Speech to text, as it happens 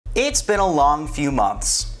It's been a long few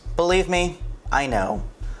months. Believe me, I know.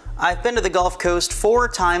 I've been to the Gulf Coast 4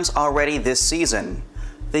 times already this season.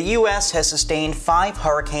 The U.S. has sustained 5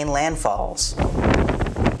 hurricane landfalls.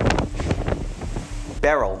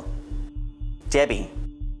 Beryl, Debbie,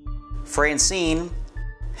 Francine,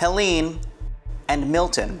 Helene, and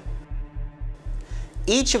Milton.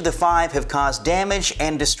 Each of the 5 have caused damage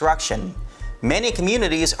and destruction. Many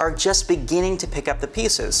communities are just beginning to pick up the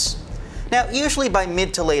pieces. Now, usually by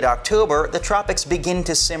mid to late October, the tropics begin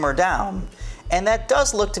to simmer down, and that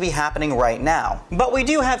does look to be happening right now. But we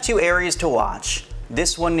do have 2 areas to watch,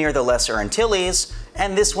 this one near the Lesser Antilles,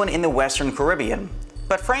 and this one in the Western Caribbean.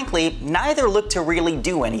 But frankly, neither look to really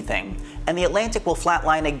do anything, and the Atlantic will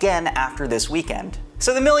flatline again after this weekend.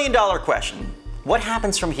 So the million-dollar question, what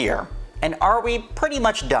happens from here? And are we pretty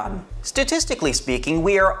much done? Statistically speaking,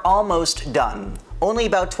 we are almost done. Only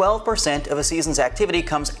about 12% of a season's activity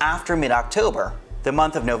comes after mid-October. The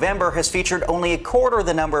month of November has featured only a quarter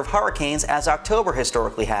the number of hurricanes as October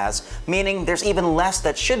historically has, meaning there's even less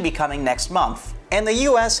that should be coming next month. And the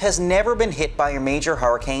U.S. has never been hit by a major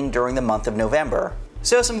hurricane during the month of November.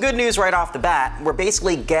 So some good news right off the bat, we're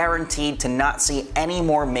basically guaranteed to not see any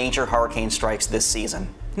more major hurricane strikes this season.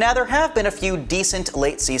 Now, there have been a few decent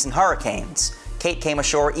late-season hurricanes. Kate came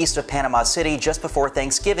ashore east of Panama City just before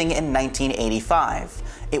Thanksgiving in 1985.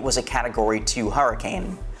 It was a Category 2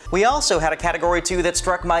 hurricane. We also had a Category 2 that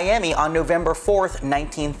struck Miami on November 4th,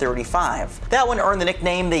 1935. That one earned the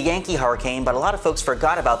nickname the Yankee Hurricane, but a lot of folks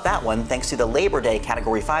forgot about that one thanks to the Labor Day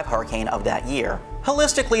Category 5 hurricane of that year.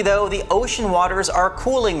 Holistically though, the ocean waters are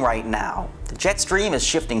cooling right now. The jet stream is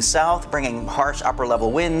shifting south, bringing harsh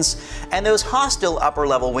upper-level winds, and those hostile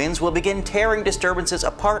upper-level winds will begin tearing disturbances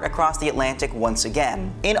apart across the Atlantic once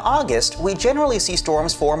again. In August, we generally see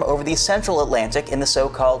storms form over the central Atlantic in the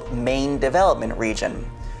so-called main development region.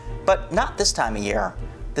 But not this time of year.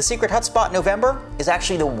 The secret hotspot in November is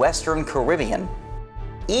actually the Western Caribbean.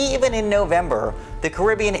 Even in November, the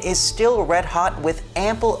Caribbean is still red hot with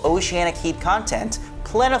ample oceanic heat content,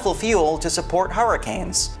 plentiful fuel to support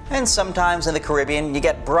hurricanes. And sometimes in the Caribbean, you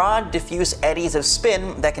get broad, diffuse eddies of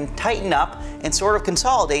spin that can tighten up and sort of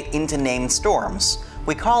consolidate into named storms.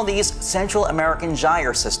 We call these Central American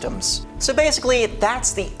gyre systems. So basically,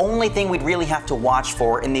 that's the only thing we'd really have to watch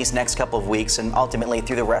for in these next couple of weeks and ultimately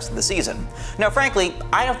through the rest of the season. Now, frankly,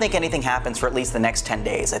 I don't think anything happens for at least the next 10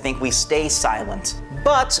 days. I think we stay silent.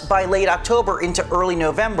 But by late October into early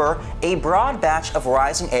November, a broad batch of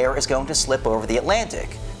rising air is going to slip over the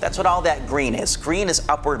Atlantic. That's what all that green is. Green is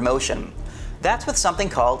upward motion. That's with something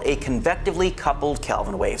called a convectively coupled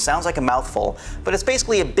Kelvin wave. Sounds like a mouthful, but it's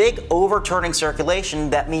basically a big overturning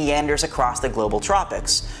circulation that meanders across the global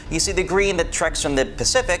tropics. You see the green that treks from the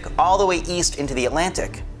Pacific all the way east into the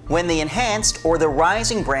Atlantic. When the enhanced or the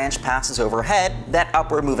rising branch passes overhead, that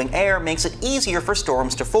upward moving air makes it easier for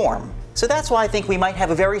storms to form. So that's why I think we might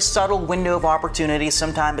have a very subtle window of opportunity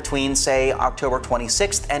sometime between, say, October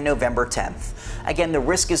 26th and November 10th. Again, the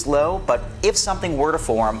risk is low, but if something were to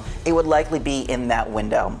form, it would likely be in that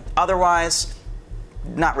window. Otherwise,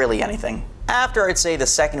 not really anything. After, I'd say, the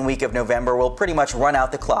second week of November, we'll pretty much run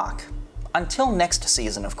out the clock. Until next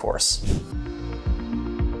season, of course.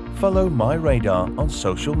 Follow MyRadar on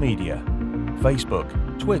social media: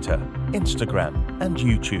 Facebook, Twitter, Instagram, and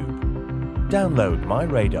YouTube. Download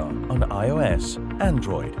MyRadar on iOS,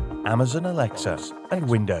 Android, Amazon Alexa, and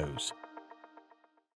Windows.